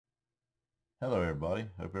Hello everybody.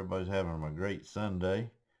 Hope everybody's having a great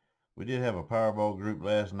Sunday. We did have a Powerball group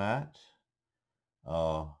last night.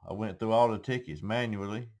 I went through all the tickets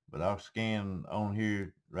manually, but I'll scan on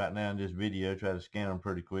here right now in this video, try to scan them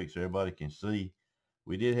pretty quick so everybody can see.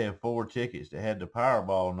 We did have 4 tickets that had the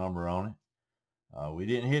Powerball number on it. We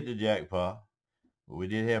didn't hit the jackpot, but we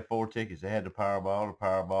did have 4 tickets that had the Powerball. The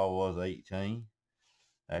Powerball was 18.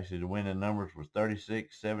 Actually, the winning numbers was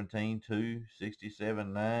 36, 17, 2,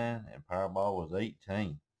 67, 9, and Powerball was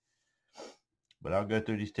 18. But I'll go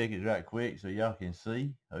through these tickets right quick so y'all can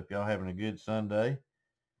see. Hope y'all having a good Sunday.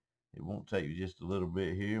 It won't take you just a little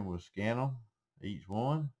bit here, and we'll scan them, each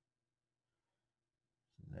one.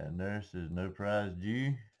 That there says no prize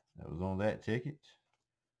due. That was on that ticket.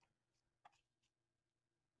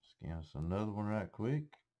 Scan us another one right quick.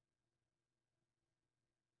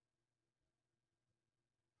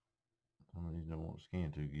 Some of these don't want to scan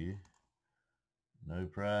too good. No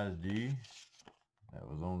prize due. That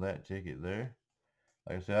was on that ticket there.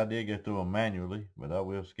 Like I said, I did go through them manually, but I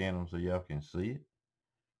will scan them so y'all can see it.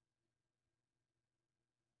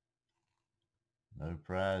 No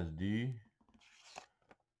prize due.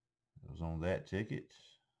 It was on that ticket.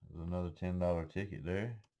 There's another $10 ticket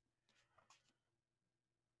there.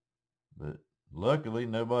 But luckily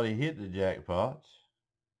nobody hit the jackpots.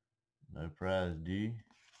 No prize due.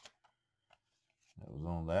 That was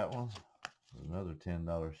on that one. There's another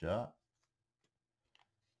 $10 shot.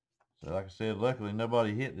 So like I said, luckily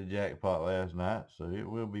nobody hit the jackpot last night, so it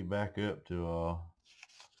will be back up to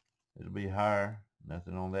it'll be higher.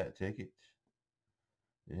 Nothing on that ticket.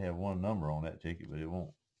 It had one number on that ticket, but it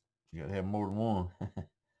won't. You gotta have more than one.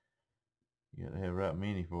 You gotta have right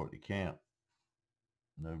many for it to count.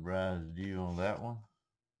 No prize due on that one.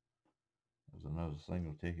 There's another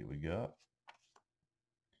single ticket we got.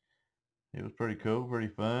 It was pretty cool, pretty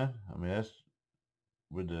fun. I mean, that's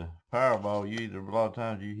with the Powerball, you either a lot of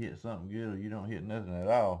times you hit something good or you don't hit nothing at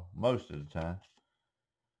all, most of the time.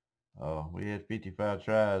 We had 55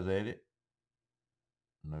 tries at it.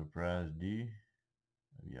 No prize due.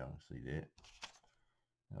 Maybe y'all can see that.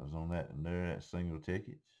 That was on that and there, that single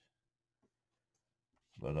ticket.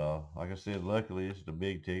 But like I said, luckily it's the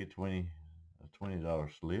big ticket, a $20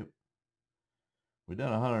 slip. We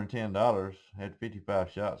done $110, had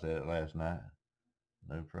 55 shots at it last night.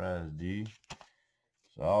 No prize due.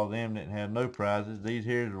 So all of them didn't have no prizes. These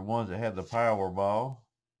here are the ones that had the Powerball.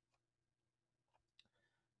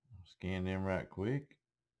 Scan them right quick.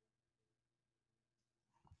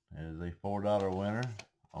 There's a $4 winner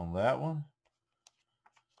on that one.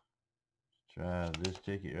 Try this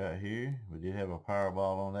ticket right here. We did have a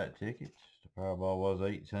Powerball on that ticket. The Powerball was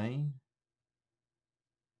 18.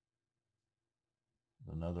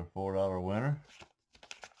 Another $4 winner.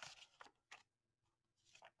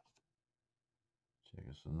 Check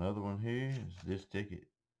us another one here. This ticket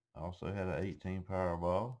also had an 18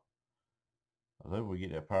 Powerball. I hope we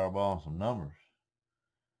get that Powerball on some numbers.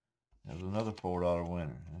 There's another $4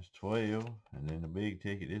 winner. That's 12. And then the big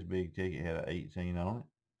ticket, this big ticket had an 18 on it.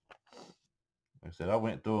 Like I said, I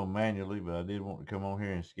went through them manually, but I did want to come on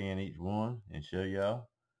here and scan each one and show y'all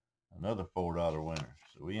another $4 winner.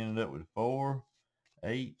 So we ended up with 4,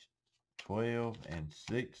 8, 12, and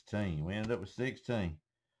 16. We ended up with 16.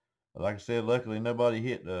 But like I said, luckily nobody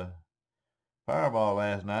hit the Powerball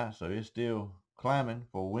last night, so it's still climbing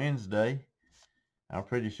for Wednesday. I'm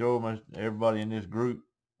pretty sure most everybody in this group,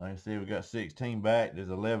 like I said, we got 16 back. There's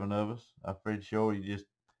 11 of us. I'm pretty sure you just,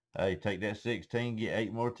 hey, take that 16, get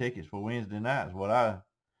 8 more tickets for Wednesday night is what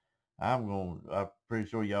I'm pretty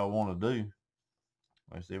sure y'all want to do.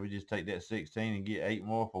 Like I said, we just take that 16 and get 8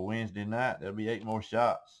 more for Wednesday night. There'll be 8 more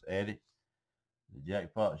shots at it. The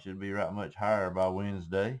jackpot should be right much higher by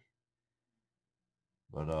Wednesday.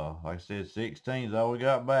 But like I said, 16 is all we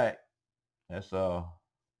got back. That's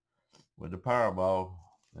with the Powerball.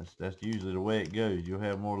 That's usually the way it goes. You'll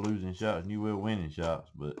have more losing shots than you will winning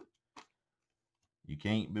shots, but you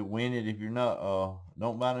can't be winning if you're not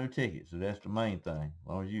don't buy no tickets. So that's the main thing. As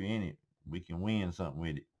long as you in it, we can win something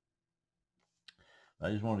with it. I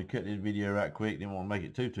just wanted to cut this video right quick. Didn't want to make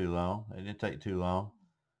it too long. It didn't take too long.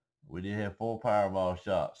 We did have 4 Powerball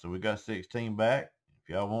shots, so we got 16 back. If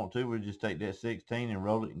y'all want to, we'll just take that 16 and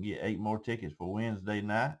roll it and get 8 more tickets for Wednesday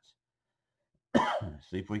nights.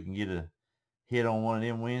 See if we can get a hit on one of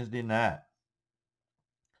them Wednesday night.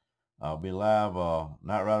 I'll be live,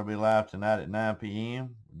 Night Rider will be live tonight at 9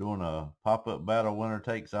 p.m. We're doing a pop-up battle, winner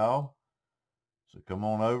takes all. So come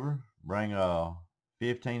on over, bring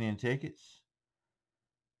 15 in tickets.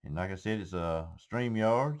 And like I said, it's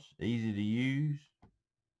StreamYards, easy to use.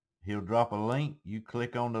 He'll drop a link. You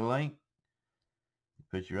click on the link.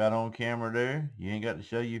 Put you right on camera there. You ain't got to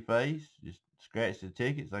show your face. Just scratch the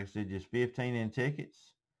tickets. Like I said, just 15 in tickets.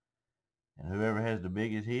 And whoever has the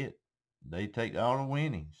biggest hit, they take all the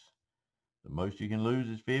winnings. The most you can lose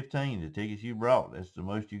is 15. The tickets you brought, that's the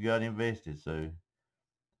most you got invested. So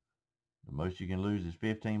the most you can lose is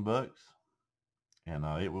 15 bucks. And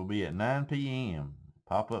it will be at 9 p.m.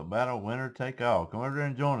 Pop-up battle, winner take all. Come over there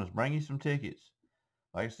and join us. Bring you some tickets.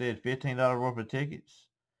 Like I said, $15 worth of tickets.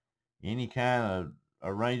 Any kind of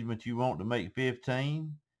arrangement you want to make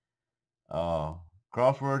 15.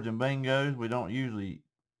 Crosswords and bingos, we don't usually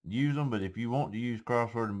use them, but if you want to use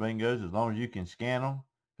crossword and bingos, as long as you can scan them,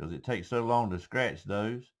 because it takes so long to scratch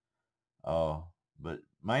those. But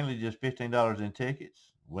mainly just $15 in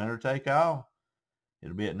tickets. Winner take all.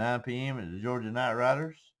 It'll be at 9 p.m. at the Georgia Night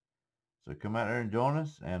Riders. So come out there and join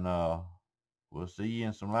us, and we'll see you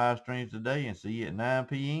in some live streams today, and see you at 9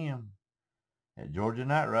 p.m. at Georgia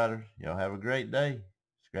Night Riders. Y'all have a great day.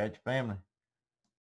 Scratch family.